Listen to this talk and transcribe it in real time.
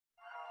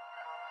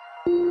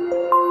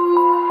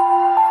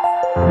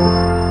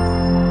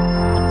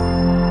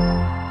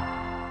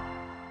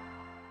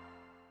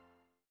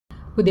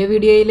പുതിയ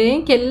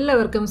വീഡിയോയിലേക്ക്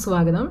എല്ലാവർക്കും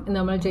സ്വാഗതം.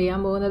 നമ്മൾ ചെയ്യാൻ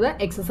പോകുന്നത്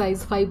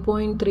exercise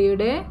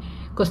 5.3യുടെ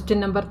question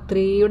number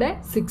 3യുടെ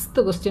 6th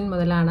question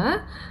മുതലാണ്.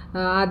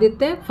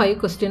 ആദ്യത്തെ 5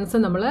 ക്വസ്റ്റ്യൻസ്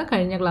നമ്മൾ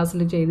കഴിഞ്ഞ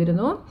ക്ലാസ്സിൽ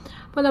ചെയ്തിരുന്നു.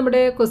 അപ്പോൾ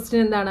നമ്മുടെ ക്വസ്റ്റ്യൻ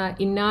എന്താണ്?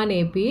 In an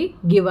A P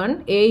given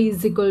A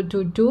is equal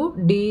to 2,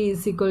 D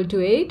is equal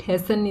to 8,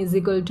 S N is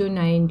equal to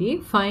 90,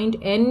 find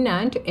N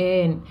and A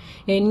N.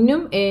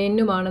 എന്നും എ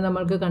എന്നുമാണ്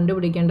നമ്മൾക്ക്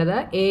കണ്ടുപിടിക്കേണ്ടത്.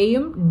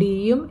 എയും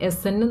ഡിയും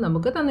എസ് എന്നും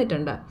നമുക്ക്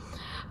തന്നിട്ടുണ്ട്.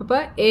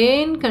 അപ്പോൾ എ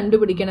എൻ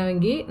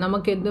കണ്ടുപിടിക്കണമെങ്കിൽ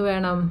നമുക്ക് എന്ത്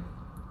വേണം?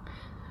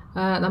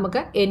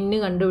 നമുക്ക് എൻ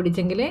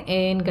കണ്ടുപിടിച്ചെങ്കിൽ എ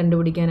എൻ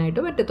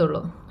കണ്ടുപിടിക്കാനായിട്ട്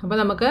പറ്റത്തുള്ളൂ. അപ്പോൾ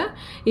നമുക്ക്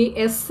ഈ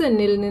എസ്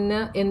എന്നിൽ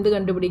നിന്ന് എന്ത്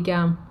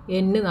കണ്ടുപിടിക്കാം?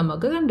 എൻ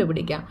നമുക്ക്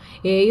കണ്ടുപിടിക്കാം.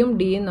 എയും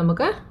ഡിയും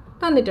നമുക്ക്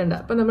തന്നിട്ടുണ്ട്.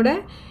 അപ്പോൾ നമ്മുടെ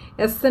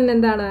എസ് എൻ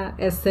എന്താണ്?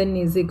 S N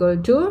is equal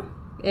to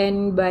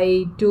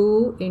n/2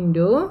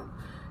 into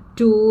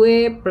 2a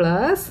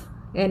plus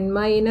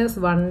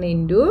n-1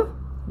 into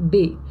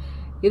D.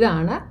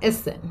 ഇതാണ്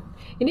എസ് എൻ.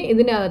 ഇനി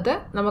ഇതിനകത്ത്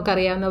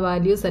നമുക്കറിയാവുന്ന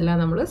വാല്യൂസ് എല്ലാം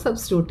നമ്മൾ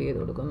സബ്സ്റ്റിറ്റ്യൂട്ട് ചെയ്ത്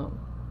കൊടുക്കുന്നു.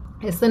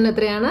 എസ് എൻ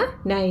എത്രയാണ്?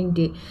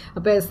 90.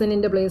 അപ്പോൾ എസ്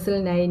എന്നിൻ്റെ പ്ലേസിൽ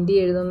 90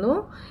 എഴുതുന്നു.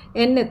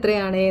 എൻ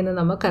എത്രയാണ് എന്ന്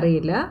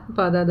നമുക്കറിയില്ല.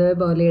 അപ്പോൾ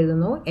അതേപോലെ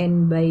എഴുതുന്നു.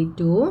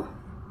 n/2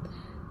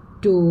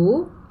 2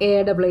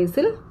 എയുടെ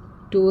പ്ലേസിൽ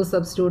 2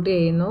 സബ്സ്റ്റിറ്റ്യൂട്ട്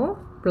ചെയ്യുന്നു.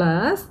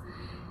 പ്ലസ്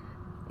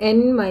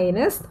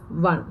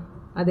n-1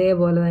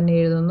 അതേപോലെ തന്നെ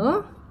എഴുതുന്നു.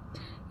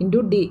 Into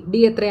D.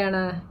 ഡി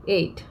എത്രയാണ്?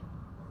 8.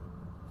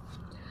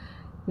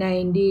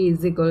 90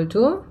 is equal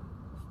to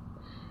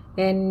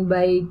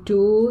n/2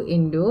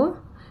 into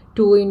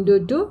 2 into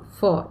 2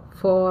 4.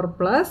 4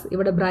 plus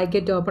ഇവിടെ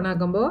ബ്രാക്കറ്റ് ഓപ്പൺ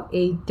ആക്കുമ്പോൾ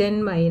 8n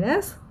 -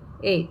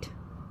 8.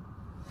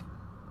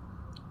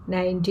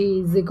 90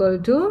 is equal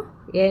to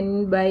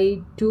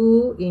n/2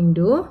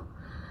 into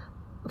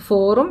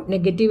 4ഉം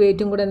negative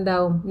 8ഉം കൂടെ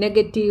എന്താവും?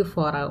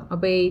 -4 ആവും.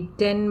 അപ്പോൾ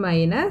 8n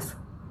 -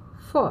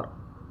 4.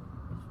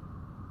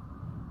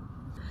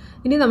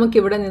 ഇനി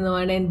നമുക്കിവിടെ നിന്ന്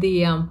വേണം എന്ത്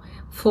ചെയ്യാം?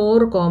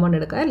 4 കോമൺ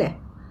എടുക്കാം അല്ലേ?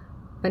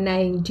 അപ്പം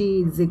 90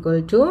 is equal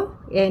to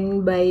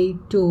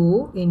n/2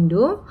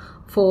 into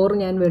 4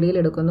 ഞാൻ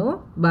വെളിയിലെടുക്കുന്നു.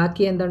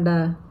 ബാക്കി എന്തുണ്ട്?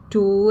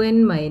 2n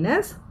 -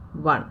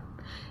 1.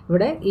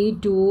 ഇവിടെ ഈ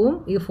 2ഉം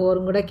ഈ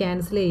 4ഉം കൂടെ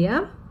ക്യാൻസൽ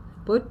ചെയ്യാം.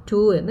 അപ്പോൾ 2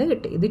 എന്ന്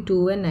കിട്ടി. ഇത്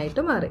 2n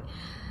ആയിട്ട് മാറി.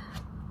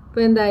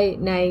 അപ്പോൾ എന്തായി?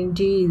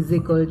 90 ഈസ്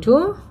ഈക്വൽ ടു,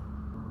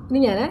 ഇനി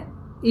ഞാൻ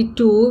ഈ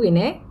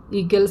 2വിനെ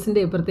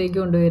ഈക്വൽസിൻ്റെ ഇപ്പുറത്തേക്ക്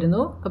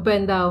കൊണ്ടുവരുന്നു. അപ്പോൾ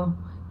എന്താവും?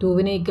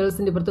 2വിനെ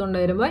ഈക്വൽസിൻ്റെ ഇപ്പുറത്ത്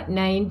കൊണ്ടുവരുമ്പോൾ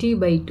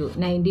 90/2.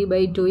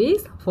 90/2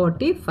 ഈസ്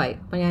 45.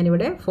 അപ്പോൾ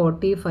ഞാനിവിടെ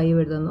 45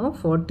 എഴുതുന്നു.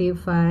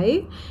 45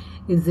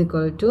 ഈസ്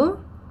ഈക്വൽ ടു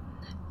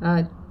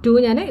 2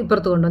 ഞാൻ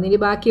ഇപ്പുറത്ത് കൊണ്ടുവന്നു. ഇനി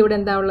ബാക്കി ഇവിടെ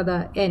എന്താ ഉള്ളത്?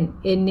 n.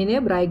 എന്നിനെ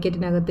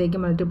ബ്രാക്കറ്റിനകത്തേക്ക്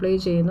മൾട്ടിപ്ലൈ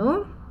ചെയ്യുന്നു.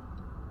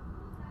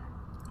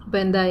 അപ്പോൾ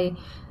എന്തായി?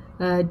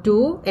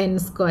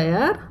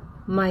 2n²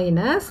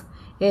 minus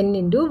n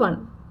into 1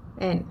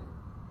 n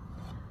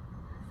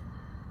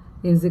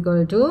is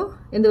equal to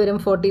എന്ത് വരും?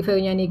 45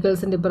 ഞാൻ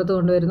ഈക്വൽസിൻ്റെ ഇപ്പുറത്ത്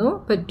കൊണ്ടുവരുന്നു.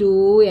 അപ്പോൾ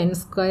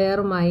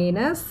 2n²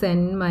 minus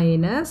n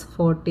minus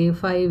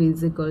 45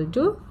 is equal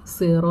to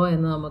 0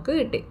 എന്ന് നമുക്ക്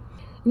കിട്ടി.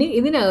 ഇനി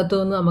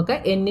ഇതിനകത്തുനിന്ന് നമുക്ക്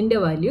എന്നിൻ്റെ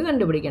വാല്യൂ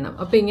കണ്ടുപിടിക്കണം.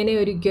 അപ്പോൾ ഇങ്ങനെ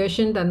ഒരു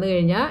ഇക്വേഷൻ തന്നു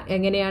കഴിഞ്ഞാൽ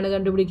എങ്ങനെയാണ്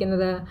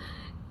കണ്ടുപിടിക്കുന്നത്?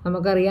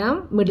 നമുക്കറിയാം,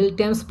 മിഡിൽ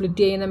ടേം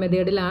സ്പ്ലിറ്റ് ചെയ്യുന്ന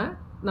മെത്തേഡിലാണ്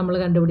നമ്മൾ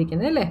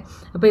കണ്ടുപിടിക്കുന്നത് അല്ലേ?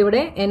 അപ്പോൾ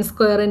ഇവിടെ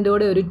n²ൻ്റെ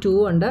കൂടെ ഒരു 2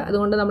 ഉണ്ട്.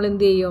 അതുകൊണ്ട് നമ്മൾ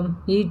എന്ത് ചെയ്യും?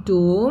 ഈ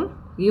 2ഉം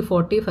ഈ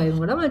 45ഉം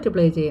കൂടെ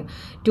മൾട്ടിപ്ലൈ ചെയ്യും.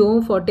 2ഉം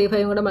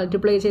 45ഉം കൂടെ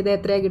മൾട്ടിപ്ലൈ ചെയ്താൽ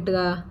എത്രയാണ് കിട്ടുക?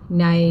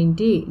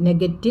 90.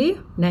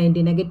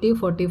 -90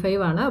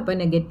 -45 ആണ്. അപ്പോൾ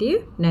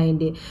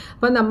 -90.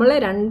 അപ്പോൾ നമ്മൾ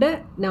രണ്ട്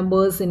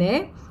നമ്പേഴ്സിനെ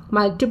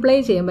മൾട്ടിപ്ലൈ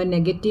ചെയ്യുമ്പോൾ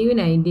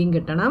 -90യും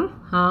കിട്ടണം.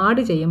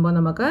 ആഡ് ചെയ്യുമ്പോൾ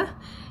നമുക്ക്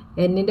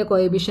എന്നിൻ്റെ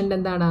കോഎഫിഷ്യൻ്റ്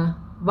എന്താണ്?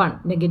 1.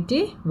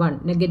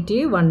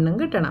 -1ഉം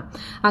കിട്ടണം.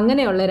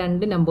 അങ്ങനെയുള്ള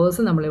രണ്ട്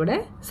നമ്പേഴ്സ് നമ്മളിവിടെ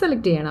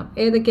സെലക്ട് ചെയ്യണം.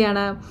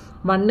 ഏതൊക്കെയാണ്?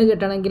 1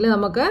 കിട്ടണമെങ്കിൽ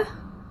നമുക്ക്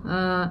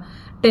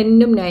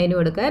 10ഉം 9ഉം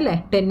എടുക്കുക അല്ലേ?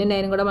 10ഉം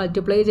 9ഉം കൂടെ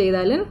മൾട്ടിപ്ലൈ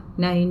ചെയ്താലും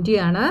 90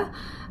 ആണ്.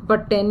 അപ്പോൾ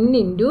 10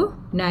 ഇൻറ്റു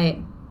 9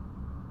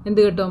 എന്ത്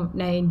കിട്ടും?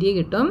 90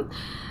 കിട്ടും.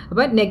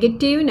 അപ്പോൾ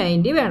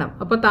 -90 വേണം.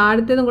 അപ്പോൾ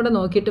താഴത്തേതും കൂടെ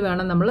നോക്കിയിട്ട്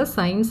വേണം നമ്മൾ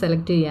സൈൻ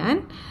സെലക്ട് ചെയ്യാൻ.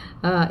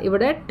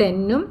 ഇവിടെ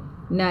 10ഉം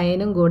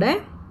 9ഉം കൂടെ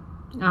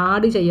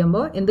ആഡ്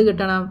ചെയ്യുമ്പോൾ എന്ത്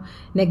കിട്ടണം?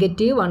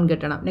 -1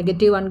 കിട്ടണം.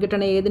 -1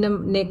 കിട്ടണം. ഏതിനും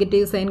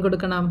നെഗറ്റീവ് സൈൻ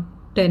കൊടുക്കണം?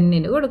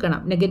 10ന്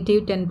കൊടുക്കണം. -10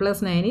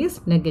 + 9 ഈസ്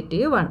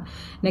 -1.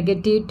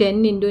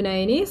 -10 into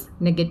 9 is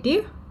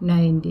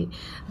 -90.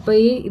 അപ്പോൾ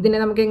ഇതിനെ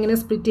നമുക്ക് എങ്ങനെ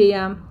സ്പ്ലിറ്റ്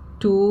ചെയ്യാം?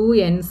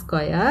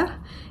 2n².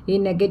 ഈ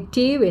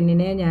നെഗറ്റീവ്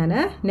എന്നിനെ ഞാൻ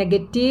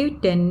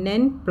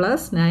 -10n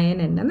 + 9n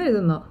എന്ന്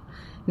എഴുതുന്നു.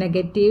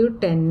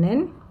 -10n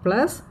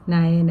 +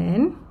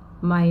 9n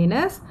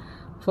minus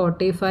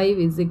 45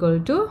 is equal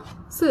to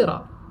 0.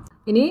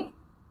 ഇനി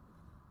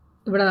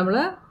ഇവിടെ നമ്മൾ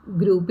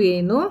ഗ്രൂപ്പ്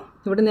ചെയ്യുന്നു.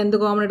 ഇവിടെ നിന്ന് എന്ത്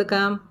കോമൺ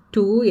എടുക്കാം?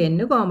 2n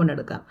കോമൺ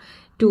എടുക്കാം.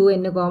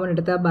 2n കോമൺ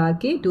എടുത്താൽ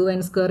ബാക്കി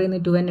 2n² നിന്ന്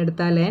 2n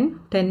എടുത്താൽ n,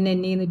 10n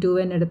നിന്ന്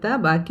 2n എടുത്താൽ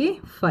ബാക്കി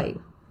 5.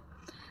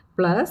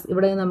 പ്ലസ്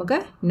ഇവിടെ നമുക്ക്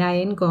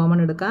 9 കോമൺ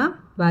എടുക്കാം.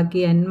 ബാക്കി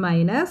n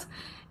മൈനസ്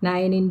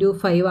 9 ഇൻറ്റു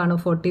 5 ആണ്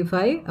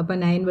 45. അപ്പോൾ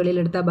 9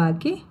 വെളിയിലെടുത്താൽ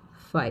ബാക്കി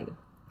 5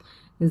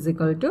 ഈസ്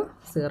ഈക്വൽ ടു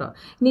 0.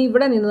 ഇനി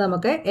ഇവിടെ നിന്ന്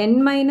നമുക്ക്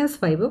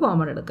n-5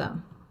 കോമൺ എടുക്കാം.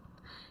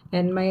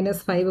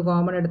 n-5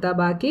 കോമൺ എടുത്താൽ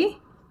ബാക്കി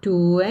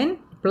 2n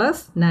 +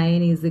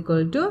 9 ഈസ്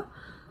ഈക്വൽ ടു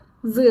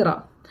 0.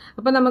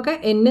 അപ്പോൾ നമുക്ക്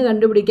n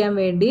കണ്ടുപിടിക്കാൻ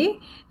വേണ്ടി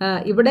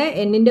ഇവിടെ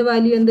n-ൻ്റെ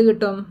വാല്യൂ എന്ത്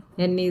കിട്ടും?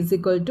 n ഈസ്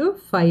ഈക്വൽ ടു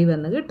 5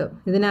 എന്ന് കിട്ടും.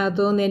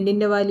 ഇതിനകത്തു നിന്ന്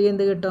n-ൻ്റെ വാല്യൂ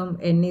എന്ത് കിട്ടും?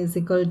 n ഈസ്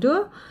ഈക്വൽ ടു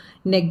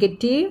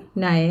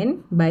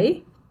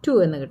 -9/2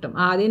 എന്ന് കിട്ടും.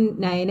 ആദ്യം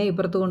 9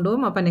 ഇപ്പുറത്ത്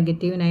കൊണ്ടുപോകും, അപ്പോൾ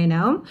 -9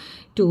 ആവും.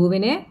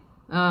 2-നെ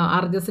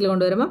അർജസിൽ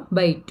കൊണ്ടുവരുമ്പോൾ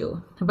 /2.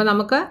 അപ്പോൾ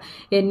നമുക്ക്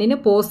n-ന്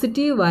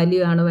പോസിറ്റീവ്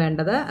വാല്യൂ ആണ്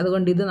വേണ്ടത്.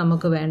 അതുകൊണ്ട് ഇത്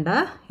നമുക്ക് വേണ്ട.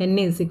 n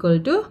is equal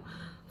to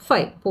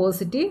 5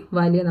 positive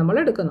value നമ്മൾ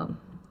എടുക്കുന്നു.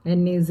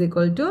 n is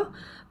equal to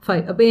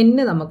 5. അപ്പോൾ n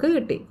നമുക്ക്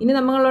കിട്ടി. ഇനി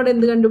നമ്മളോട്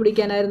എന്ത്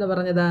കണ്ടുപിടിക്കാനായിരുന്നു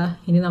പറഞ്ഞത്?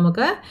 ഇനി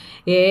നമുക്ക്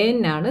an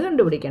ആണ്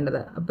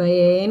കണ്ടുപിടിക്കേണ്ടത്. അപ്പോൾ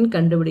an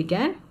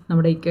കണ്ടുപിടിക്കാൻ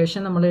നമ്മുടെ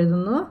ഇക്വേഷൻ നമ്മൾ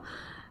എഴുതുന്നു.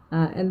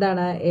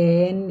 എന്താണ്?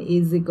 an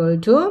is equal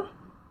to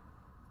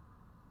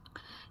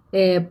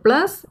a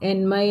plus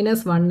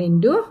n-1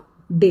 into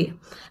d.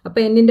 അപ്പോൾ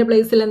n-ൻ്റെ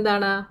പ്ലേസിൽ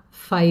എന്താണ്?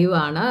 5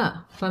 ആണ്.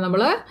 അപ്പോൾ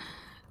നമ്മൾ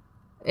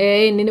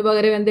n-ന്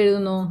പകരം എന്ത്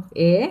എഴുതുന്നു?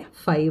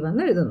 a5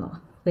 എന്ന് എഴുതുന്നു.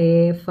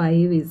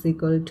 a5 is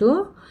equal to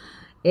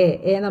a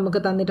നമുക്ക്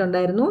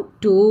തന്നിട്ടുണ്ടായിരുന്നു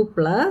 2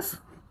 പ്ലസ്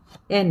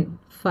n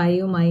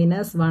 5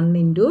 മൈനസ് 1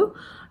 ഇൻറ്റു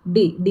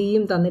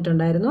ഡിയും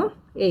തന്നിട്ടുണ്ടായിരുന്നു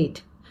 8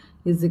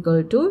 is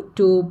equal to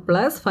 2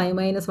 plus 5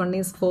 minus 1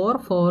 is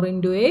 4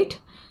 into 8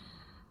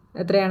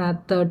 എത്രയാണ്?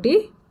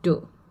 32.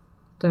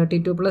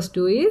 32 പ്ലസ്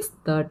 2 ഈസ്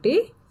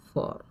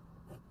 34.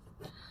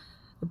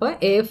 അപ്പോൾ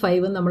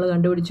a5 നമ്മൾ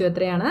കണ്ടുപിടിച്ചു.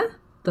 എത്രയാണ്?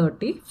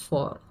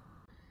 34.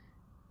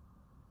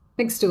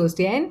 Next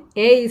question.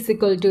 A is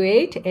equal to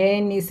 8,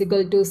 an is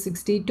equal to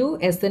 62,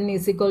 Sn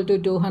is equal to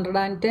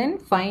 210.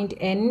 Find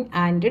n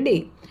and d.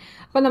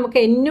 അപ്പോൾ നമുക്ക്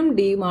n-ഉം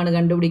d-യുമാണ്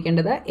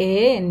കണ്ടുപിടിക്കേണ്ടത്.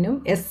 an-ഉം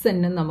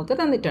Sn-ഉം നമുക്ക്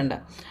തന്നിട്ടുണ്ട്.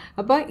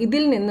 അപ്പോൾ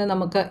ഇതിൽ നിന്ന്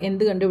നമുക്ക്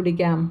എന്ത്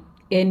കണ്ടുപിടിക്കാം?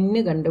 n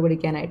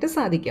കണ്ടുപിടിക്കാനായിട്ട്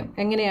സാധിക്കും.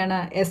 എങ്ങനെയാണ്?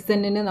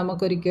 Sn-ന്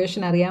നമുക്കൊരു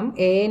ഇക്വേഷൻ അറിയാം,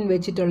 an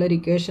വെച്ചിട്ടുള്ളൊരു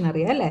ഇക്വേഷൻ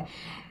അറിയാം അല്ലേ?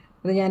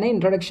 അത് ഞാൻ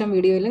ഇൻട്രൊഡക്ഷൻ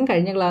വീഡിയോയിലും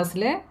കഴിഞ്ഞ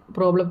ക്ലാസ്സിലെ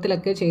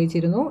പ്രോബ്ലത്തിലൊക്കെ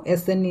ചെയ്യിച്ചിരുന്നു.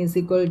 Sn is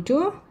equal to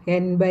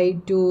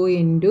n/2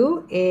 into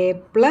a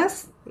plus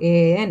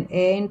an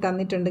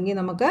തന്നിട്ടുണ്ടെങ്കിൽ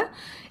നമുക്ക്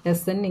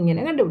Sn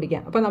ഇങ്ങനെ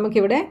കണ്ടുപിടിക്കാം. അപ്പോൾ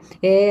നമുക്കിവിടെ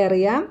a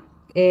അറിയാം,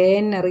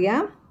 an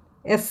അറിയാം,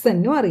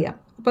 Sn-ഉം അറിയാം.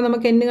 അപ്പോൾ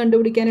നമുക്ക് n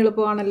കണ്ടുപിടിക്കാൻ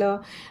എളുപ്പമാണല്ലോ.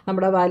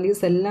 നമ്മുടെ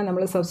വാല്യൂസ് എല്ലാം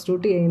നമ്മൾ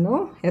സബ്സ്റ്റിറ്റ്യൂട്ട് ചെയ്യുന്നു.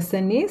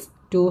 Sn is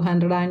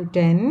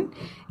 210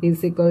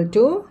 is equal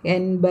to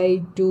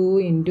n/2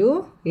 into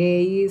a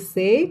is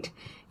 8,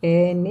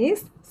 an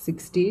is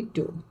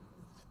 62.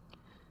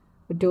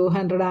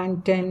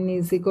 210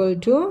 is equal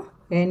to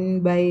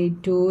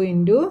n/2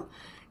 into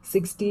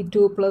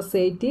 62 plus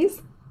 8 is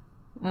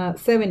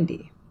 70.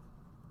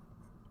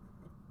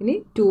 ഇനി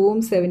 2ഉം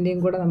 70യും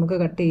കൂടെ നമുക്ക്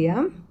കട്ട്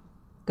ചെയ്യാം.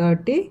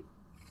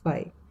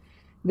 35.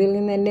 ഇതിൽ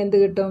നിന്ന് n എന്ത്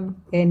കിട്ടും?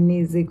 n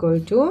is equal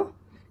to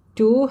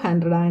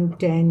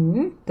 210.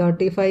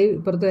 35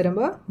 ഇപ്പുറത്ത്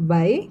വരുമ്പോൾ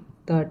by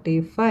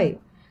 35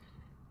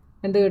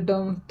 എന്ത്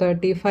കിട്ടും?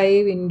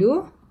 35 ഇൻറ്റു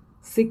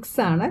 6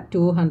 ആണ്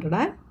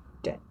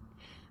 210.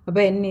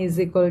 അപ്പോൾ n ഈസ്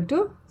ഈക്വൽ ടു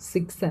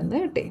 6 എന്ന്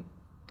കിട്ടി.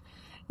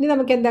 ഇനി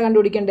നമുക്ക് എന്താ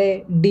കണ്ടുപിടിക്കേണ്ടത്?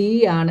 d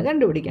ആണ്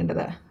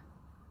കണ്ടുപിടിക്കേണ്ടത്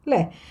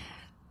അല്ലേ?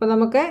 അപ്പോൾ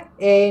നമുക്ക്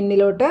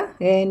an-ലോട്ട്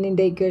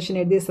an-ൻ്റെ ഇക്വേഷൻ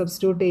എഴുതി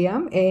സബ്സ്റ്റിറ്റ്യൂട്ട് ചെയ്യാം.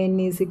 an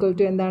ഈസ് ഈക്വൽ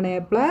ടു എന്താണ്?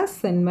 a plus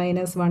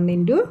n-1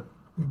 into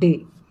d.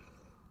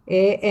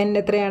 an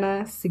എത്രയാണ്?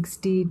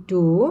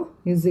 62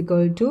 is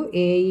equal to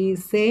a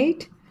is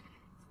 8.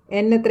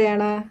 n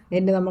എത്രയാണ്?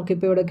 n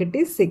നമുക്കിപ്പോൾ ഇവിടെ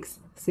കിട്ടി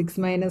 6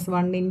 minus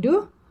 1 into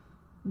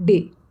d.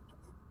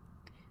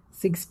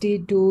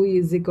 62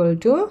 is equal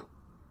to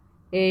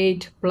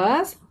 8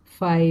 plus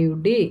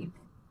 5d.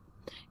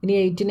 ഇനി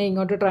 8-നെ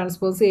ഇങ്ങോട്ട്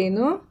ട്രാൻസ്പോസ്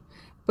ചെയ്യുന്നു.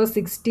 അപ്പോൾ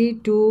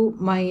 62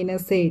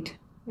 മൈനസ് 8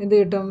 എന്ത്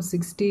കിട്ടും?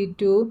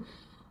 62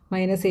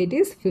 minus 8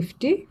 is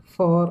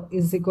 54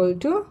 is equal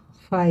to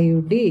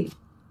 5d.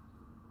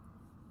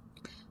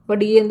 അപ്പോൾ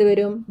d എന്ത്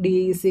വരും? d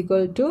is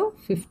equal to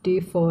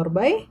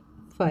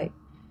 54/5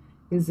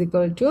 is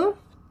equal to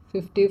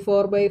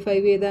 54/5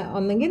 ചെയ്ത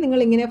ഒന്നെങ്കിൽ നിങ്ങൾ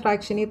ഇങ്ങനെ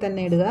ഫ്രാക്ഷനിൽ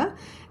തന്നെ ഇടുക,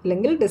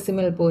 അല്ലെങ്കിൽ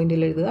ഡെസിമൽ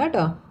പോയിന്റിൽ എഴുതുക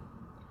കേട്ടോ.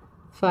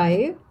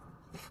 5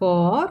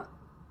 4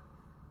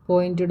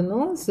 പോയിന്റ് ഇടുന്നു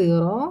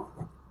 0.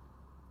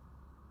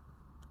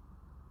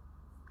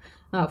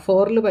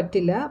 4-ൽ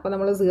പറ്റില്ല, അപ്പോൾ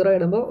നമ്മൾ 0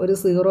 ഇടുമ്പോൾ ഒരു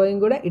 0യും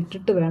കൂടെ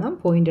ഇട്ടിട്ട് വേണം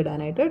പോയിന്റ്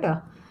ഇടാനായിട്ട് കേട്ടോ.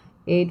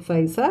 8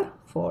 5s are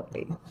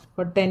 40.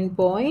 അപ്പോൾ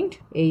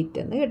 10.8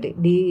 എന്ന് കിട്ടി.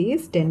 d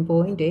is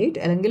 10.8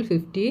 അല്ലെങ്കിൽ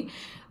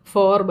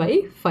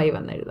 54/5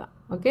 എന്ന് എഴുതാം.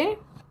 Okay.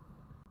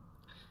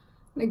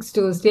 Next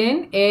question.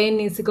 an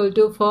is equal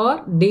to 4,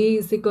 d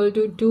is equal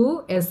to 2,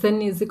 Sn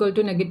is equal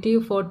to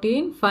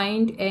 -14.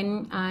 Find n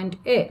and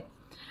a.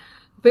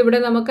 അപ്പോൾ ഇവിടെ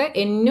നമുക്ക്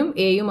n-ഉം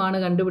a-യുമാണ്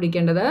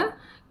കണ്ടുപിടിക്കേണ്ടത്.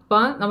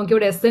 അപ്പോൾ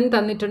നമുക്കിവിടെ Sn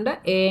തന്നിട്ടുണ്ട്,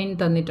 an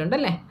തന്നിട്ടുണ്ട്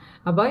അല്ലേ?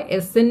 അപ്പോൾ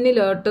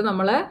Sn-ലോട്ട്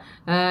നമ്മൾ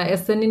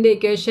Sn-ൻ്റെ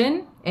equation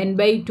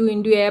n/2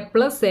 into a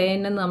plus an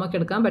എന്ന് നമുക്ക്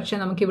എടുക്കാം. പക്ഷേ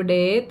നമുക്കിവിടെ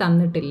a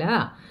തന്നിട്ടില്ല.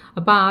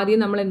 അപ്പോൾ ആദ്യം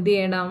നമ്മൾ എന്ത്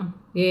ചെയ്യണം?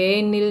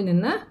 an-ൽ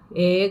നിന്ന്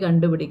a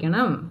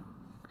കണ്ടുപിടിക്കണം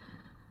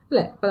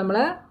അല്ലേ? അപ്പോൾ നമ്മൾ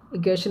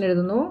ഇക്വേഷൻ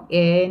എഴുതുന്നു.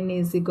 an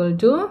is equal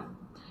to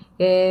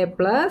a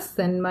plus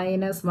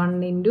n-1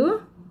 into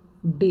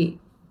d.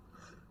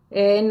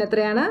 an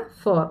എത്രയാണ്?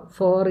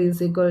 4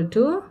 is equal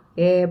to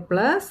a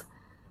plus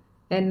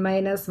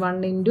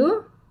n-1 into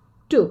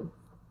 2.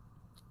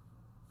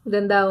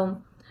 ഇതെന്താവും?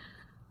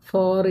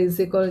 4 is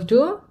equal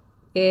to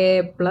A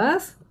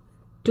plus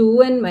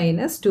 2n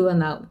minus 2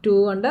 എന്നാകും. 2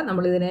 കൊണ്ട്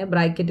നമ്മളിതിനെ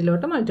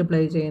ബ്രാക്കറ്റിലോട്ട്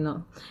മൾട്ടിപ്ലൈ ചെയ്യുന്നു.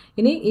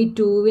 ഇനി ഈ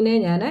 2വിനെ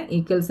ഞാൻ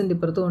ഈക്വൽസിൻ്റെ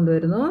ഇപ്പുറത്ത്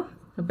കൊണ്ടുവരുന്നു.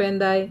 അപ്പോൾ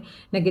എന്തായി?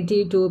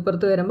 നെഗറ്റീവ് 2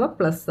 ഇപ്പുറത്ത് വരുമ്പോൾ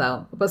പ്ലസ്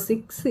ആവും. അപ്പോൾ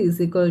 6 is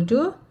equal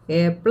to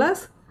A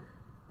plus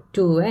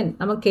 2n.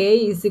 നമുക്ക് എ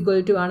ഈസ് ഈക്വൽ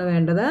ടു ആണ്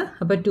വേണ്ടത്.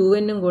 അപ്പോൾ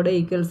 2nഉം കൂടെ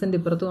ഈക്വൽസിൻ്റെ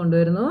ഇപ്പുറത്ത്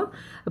കൊണ്ടുവരുന്നു.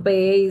 അപ്പോൾ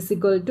A is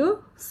equal to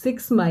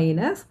 6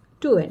 minus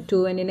 2n.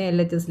 2nനെ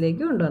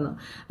LHSലേക്ക് കൊണ്ടുവന്നു.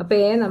 അപ്പോൾ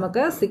എ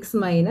നമുക്ക് 6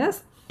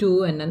 മൈനസ്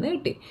 2n എന്ന്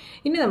കിട്ടി.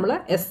 ഇനി നമ്മൾ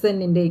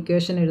SNൻ്റെ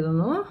ഇക്വേഷൻ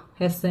എഴുതുന്നു.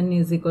 SN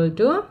ഈസ് ഈക്വൽ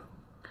ടു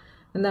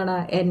എന്താണ്?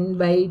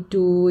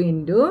 n/2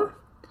 into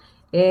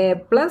A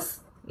plus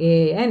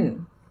an.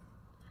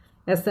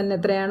 SN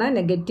എത്രയാണ്?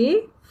 Negative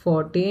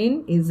 14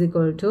 is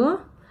equal to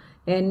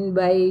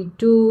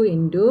n/2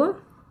 into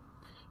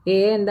A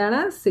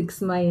എന്താണ്?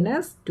 6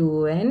 minus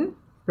 2n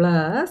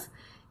plus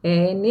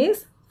an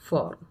is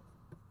 4.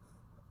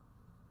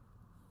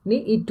 ഇനി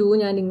ഈ 2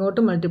 ഞാൻ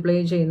ഇങ്ങോട്ട് മൾട്ടിപ്ലൈ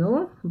ചെയ്യുന്നു.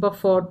 അപ്പോൾ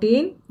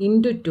 14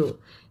 ഇൻറ്റു 2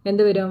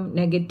 എന്ത് വരും?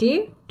 Negative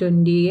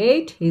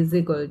 28 is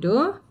equal to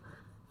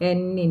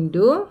n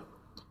into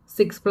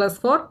 6 plus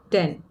 4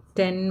 10.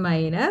 10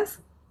 minus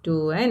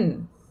 2n.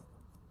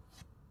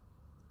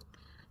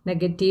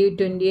 Negative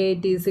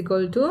 28 is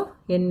equal to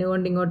n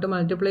കൊണ്ട് ഇങ്ങോട്ട്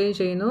മൾട്ടിപ്ലൈ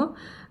ചെയ്യുന്നു.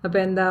 അപ്പോൾ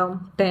എന്താവും?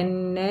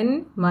 10n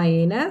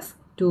minus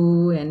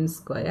 2n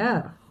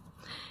square.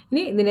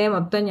 ഇനി ഇതിനെ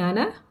മൊത്തം ഞാൻ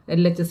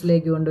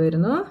LHSലേക്ക്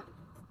കൊണ്ടുവരുന്നു.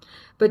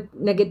 ഇപ്പോൾ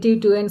നെഗറ്റീവ്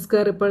 2n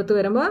സ്ക്വയർ ഇപ്പോഴത്ത്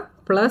വരുമ്പോൾ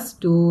plus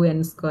 2n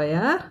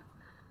square.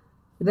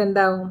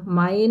 ഇതെന്താവും?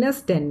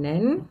 Minus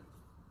 10n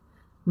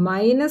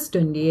minus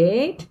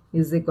 28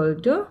 is equal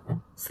to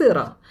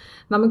 0.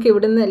 നമുക്ക്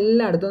ഇവിടുന്ന്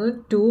എല്ലായിടത്തുനിന്ന്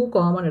 2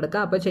 കോമൺ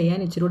എടുക്കാം. അപ്പോൾ ചെയ്യാൻ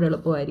ഇച്ചിരി കൂടെ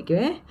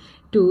എളുപ്പമായിരിക്കുമേ.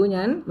 2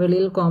 ഞാൻ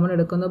വെളിയിൽ കോമൺ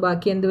എടുക്കുന്നു.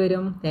 ബാക്കി എന്ത്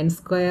വരും? n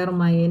square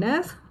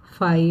minus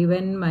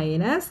 5n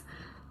minus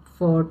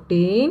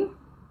 14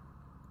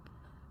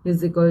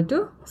 is equal to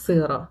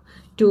 0.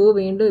 2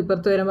 വീണ്ടും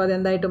ഇപ്പുറത്ത് വരുമ്പോൾ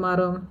അതെന്തായിട്ട്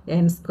മാറും?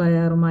 n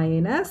square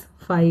minus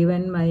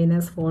 5n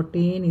minus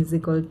 14 is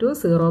equal to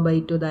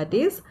 0/2 that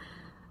is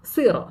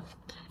 0.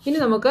 ഇനി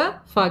നമുക്ക്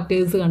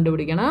ഫാക്ടേഴ്സ്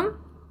കണ്ടുപിടിക്കണം.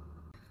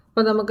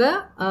 അപ്പോൾ നമുക്ക്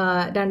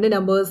രണ്ട്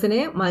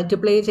നമ്പേഴ്സിനെ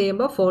മൾട്ടിപ്ലൈ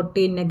ചെയ്യുമ്പോൾ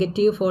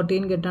നെഗറ്റീവ്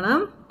 14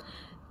 കിട്ടണം.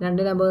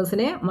 രണ്ട്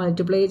നമ്പേഴ്സിനെ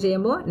മൾട്ടിപ്ലൈ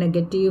ചെയ്യുമ്പോൾ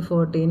നെഗറ്റീവ്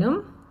 14ഉം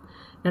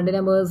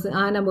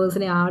ആ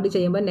നമ്പേഴ്സിനെ ആഡ്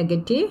ചെയ്യുമ്പോൾ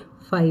നെഗറ്റീവ്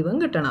 5ഉം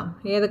കിട്ടണം.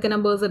 ഏതൊക്കെ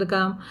നമ്പേഴ്സ്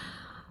എടുക്കാം?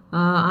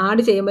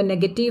 ആഡ് ചെയ്യുമ്പോൾ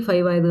നെഗറ്റീവ്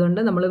 5 ആയതുകൊണ്ട്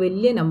നമ്മൾ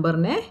വലിയ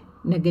നമ്പറിനെ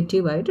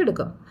നെഗറ്റീവായിട്ട്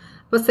എടുക്കും.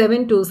 അപ്പോൾ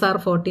 7 2s are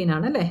 14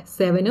 ആണല്ലേ.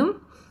 7ഉം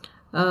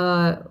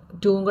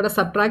 2ഉം കൂടെ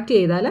സബ്ട്രാക്റ്റ്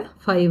ചെയ്താൽ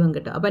 5ഉം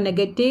കിട്ടും. അപ്പോൾ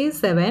നെഗറ്റീവ്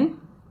 7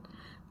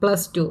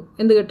 പ്ലസ് 2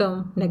 എന്ത് കിട്ടും?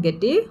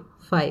 നെഗറ്റീവ്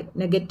 5.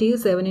 നെഗറ്റീവ്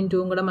 7ഉം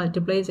 2ഉം കൂടെ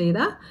മൾട്ടിപ്ലൈ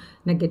ചെയ്താൽ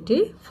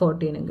നെഗറ്റീവ്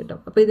 14ഉം കിട്ടും.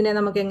 അപ്പോൾ ഇതിനെ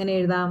നമുക്ക് എങ്ങനെ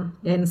എഴുതാം?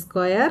 n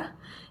square.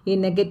 ഈ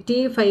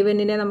നെഗറ്റീവ്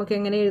 5nനെ നമുക്ക്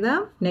എങ്ങനെ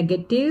എഴുതാം?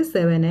 നെഗറ്റീവ്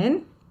 7n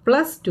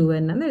പ്ലസ്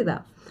 2n എന്ന്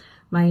എഴുതാം.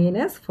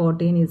 Minus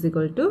 14 is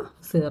equal to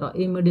 0.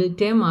 ഈ മിഡിൽ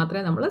ടേം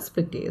മാത്രമേ നമ്മൾ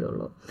സ്പ്ലിറ്റ്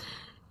ചെയ്തുള്ളൂ.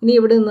 ഇനി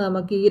ഇവിടെ നിന്ന്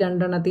നമുക്ക് ഈ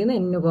രണ്ടെണ്ണത്തിൽ നിന്ന്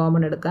n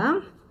കോമൺ എടുക്കാം.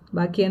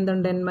 ബാക്കി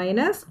എന്തുണ്ട്? n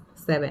minus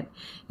 7.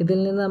 ഇതിൽ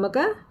നിന്ന്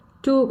നമുക്ക്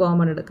 2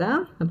 കോമൺ എടുക്കാം.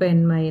 അപ്പോൾ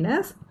n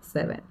മൈനസ്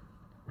 7.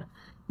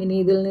 ഇനി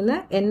ഇതിൽ നിന്ന്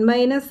n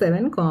മൈനസ്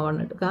 7 കോമൺ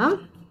എടുക്കാം.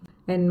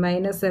 n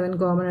മൈനസ് 7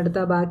 കോമൺ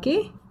എടുത്താൽ ബാക്കി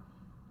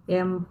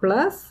n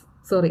plus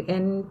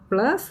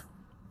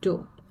 2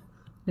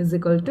 is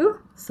equal to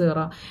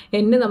 0.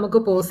 n നമുക്ക്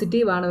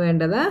പോസിറ്റീവാണ്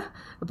വേണ്ടത്.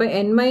 അപ്പോൾ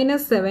n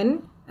മൈനസ്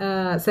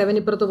 7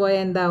 ഇപ്പുറത്ത്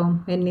പോയാൽ എന്താവും?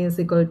 n is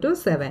equal to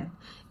 7.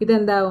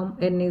 ഇതെന്താവും?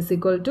 n is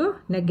equal to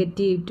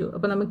negative 2.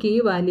 അപ്പോൾ നമുക്ക് ഈ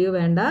വാല്യൂ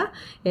വേണ്ട,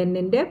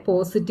 എന്നിൻ്റെ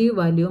പോസിറ്റീവ്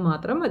വാല്യൂ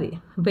മാത്രം മതി.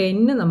 അപ്പോൾ n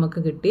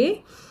നമുക്ക് കിട്ടി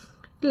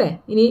അല്ലേ.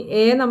 ഇനി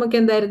a നമുക്ക്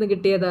എന്തായിരുന്നു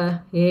കിട്ടിയത്?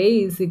 a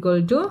is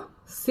equal to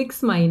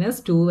 6 minus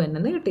 2n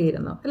എന്ന്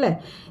കിട്ടിയിരുന്നു അല്ലേ.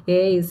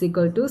 a is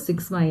equal to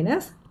 6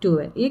 minus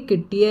 2n. ഈ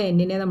കിട്ടിയ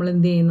എന്നിനെ നമ്മൾ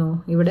എന്ത് ചെയ്യുന്നു?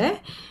 ഇവിടെ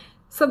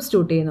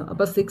സബ്സ്റ്റിറ്റ്യൂട്ട് ചെയ്യുന്നു.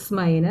 അപ്പോൾ 6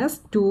 മൈനസ്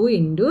 2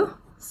 ഇൻറ്റു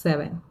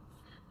 7.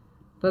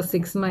 അപ്പോൾ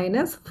 6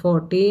 minus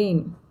 14.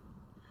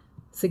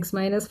 6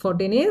 minus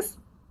 14 is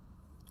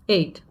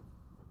 8.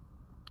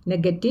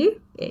 Negative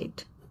 8.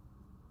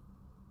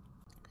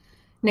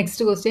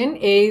 Next question.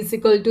 a is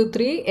equal to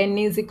 3, n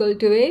is equal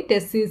to 8,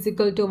 s is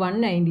equal to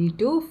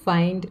 192.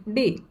 Find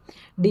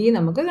d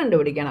നമുക്ക്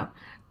കണ്ടുപിടിക്കണം.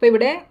 അപ്പോൾ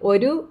ഇവിടെ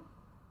ഒരു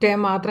ടേം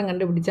മാത്രം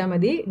കണ്ടുപിടിച്ചാൽ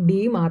മതി, d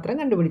മാത്രം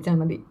കണ്ടുപിടിച്ചാൽ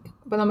മതി.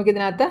 അപ്പോൾ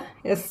നമുക്കിതിനകത്ത്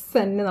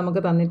SN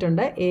നമുക്ക്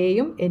തന്നിട്ടുണ്ട്,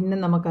 എയും എന്നും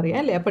നമുക്കറിയാം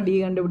അല്ലേ. അപ്പോൾ d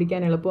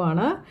കണ്ടുപിടിക്കാൻ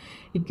എളുപ്പമാണ്.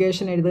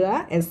 ഇക്വേഷൻ എഴുതുക.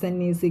 SN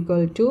is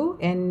equal to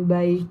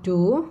n/2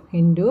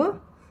 into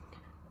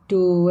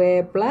 2a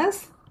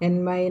plus n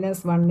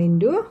minus 1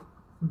 into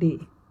d.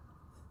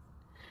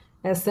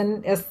 S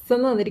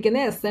എന്ന്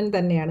വന്നിരിക്കുന്നത് SN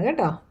തന്നെയാണ്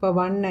കേട്ടോ. അപ്പോൾ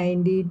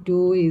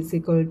 192 is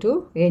equal to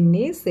n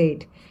is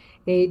 8.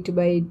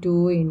 8/2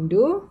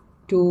 into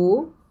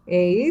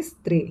 2a is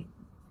 3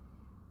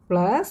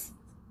 plus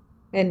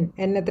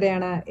n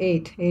എത്രയാണ്?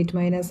 8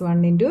 minus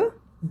 1 into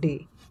d.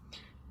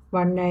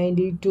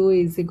 192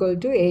 is equal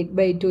to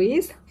 8/2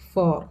 is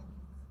 4.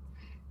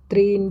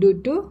 3 into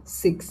 2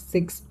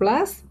 6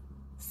 plus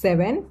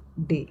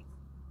 7d.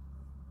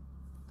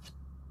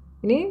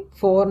 ഇനി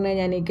 4നെ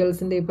ഞാൻ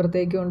ഈക്വൽസിൻ്റെ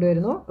ഇപ്പുറത്തേക്ക്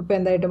കൊണ്ടുവരുന്നു. അപ്പോൾ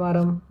എന്തായിട്ട്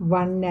മാറും?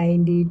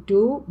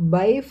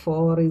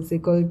 192/4 =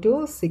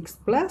 6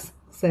 +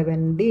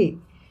 7d.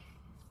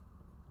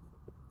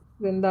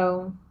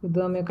 ഇതെന്താവും? ഇത്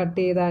നമ്മൾ കട്ട്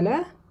ചെയ്താൽ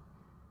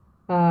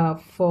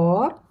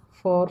 4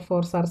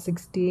 4s are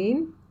 16,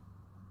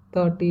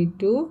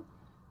 32,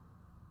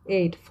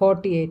 8,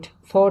 48.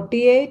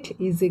 48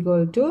 =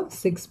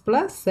 6 +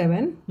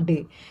 7d.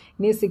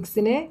 ഇനി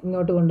 6നെ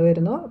ഇങ്ങോട്ട്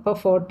കൊണ്ടുവരുന്നു. അപ്പോൾ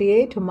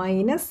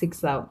 48 - 6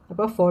 ആവും.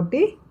 അപ്പോൾ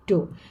 42.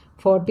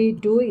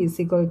 42 =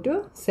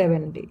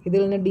 7d.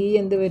 ഇതിൽ നിന്ന് d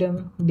എന്ത് വരും?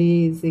 d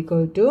 =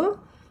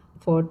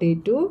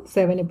 42.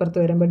 7 ഇപ്പുറത്ത്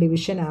വരുമ്പോൾ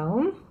ഡിവിഷൻ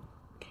ആവും.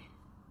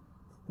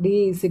 d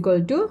 =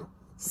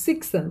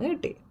 6 എന്ന്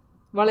കിട്ടി.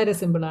 വളരെ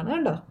സിമ്പിളാണ്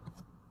കേട്ടോ.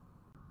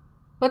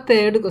 അപ്പോൾ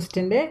third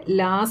ക്വസ്റ്റ്യൻ്റെ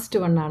last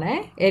വണ്ണാണ്.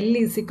 L =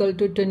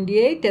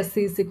 28, S =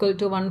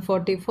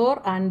 144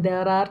 and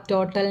there are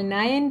total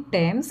 9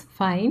 terms.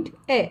 Find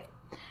A.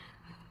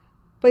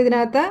 അപ്പോൾ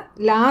ഇതിനകത്ത്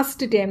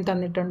ലാസ്റ്റ് ടേം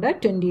തന്നിട്ടുണ്ട്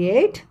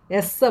 28,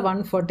 S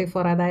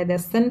 144, അതായത്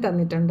SN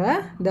തന്നിട്ടുണ്ട്.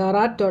 There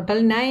are total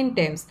 9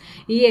 terms.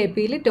 ഈ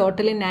AP-യിൽ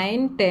ടോട്ടൽ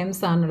 9 terms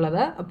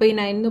ആണുള്ളത്. അപ്പോൾ ഈ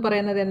 9 എന്ന്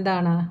പറയുന്നത്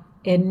എന്താണ്?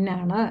 N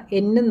ആണ്.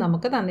 N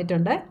നമുക്ക്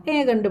തന്നിട്ടുണ്ട്. A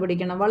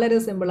കണ്ടുപിടിക്കണം. വളരെ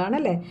സിമ്പിളാണ്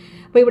അല്ലേ?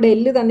 അപ്പോൾ ഇവിടെ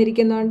L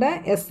തന്നിരിക്കുന്നതുകൊണ്ട്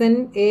SN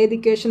ഏത്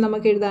ഇക്വേഷൻ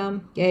നമുക്ക് എഴുതാം?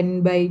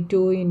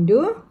 n/2 ×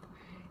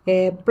 A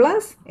 +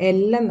 L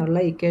എന്നുള്ള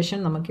ഇക്വേഷൻ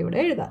നമുക്കിവിടെ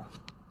എഴുതാം.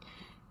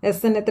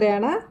 SN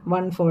എത്രയാണ്?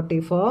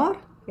 144.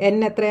 N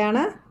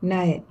എത്രയാണ്?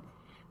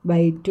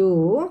 9/2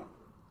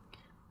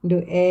 ×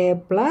 A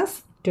 +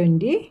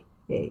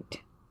 28.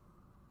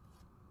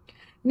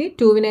 ഇനി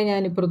 2നെ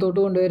ഞാൻ ഇപ്പുറത്തോട്ട്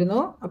കൊണ്ടുവരുന്നു.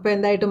 അപ്പോൾ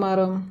എന്തായിട്ട്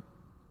മാറും?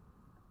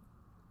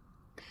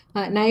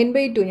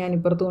 9/2 ഞാൻ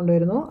ഇപ്പുറത്ത്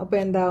കൊണ്ടുവരുന്നു. അപ്പോൾ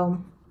എന്താവും?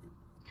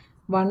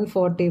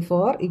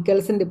 144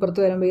 ഈക്വൽസിൻ്റെ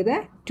ഇപ്പുറത്ത് വരുമ്പോൾ ഇത്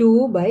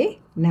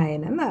 2/9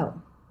 എന്നാവും.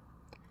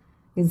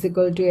 =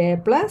 A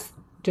 +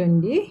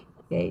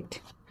 28.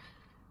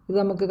 ഇത്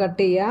നമുക്ക്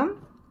കട്ട് ചെയ്യാം.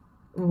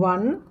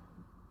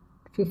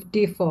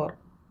 154.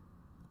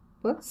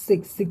 അപ്പോൾ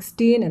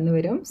 16 എന്ന്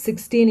വരും.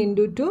 16 ×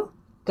 2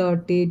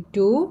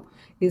 32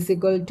 =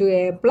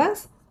 A +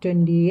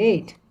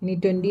 28. ഇനി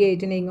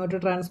 28നെ ഇങ്ങോട്ട്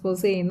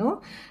ട്രാൻസ്പോസ് ചെയ്യുന്നു.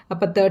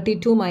 അപ്പോൾ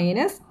 32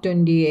 -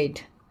 28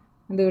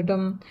 എന്ത്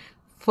കിട്ടും?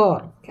 4.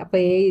 അപ്പോൾ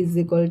A =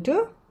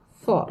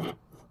 4.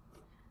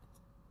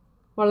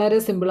 വളരെ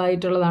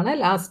സിമ്പിളായിട്ടുള്ളതാണ്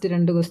ലാസ്റ്റ്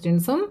 2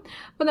 ക്വസ്റ്റ്യൻസും.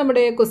 അപ്പോൾ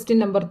നമ്മുടെ ക്വസ്റ്റ്യൻ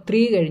നമ്പർ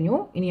 3 കഴിഞ്ഞു.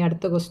 ഇനി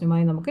അടുത്ത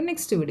ക്വസ്റ്റ്യനുമായി നമുക്ക്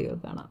നെക്സ്റ്റ് വീഡിയോ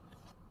കാണാം.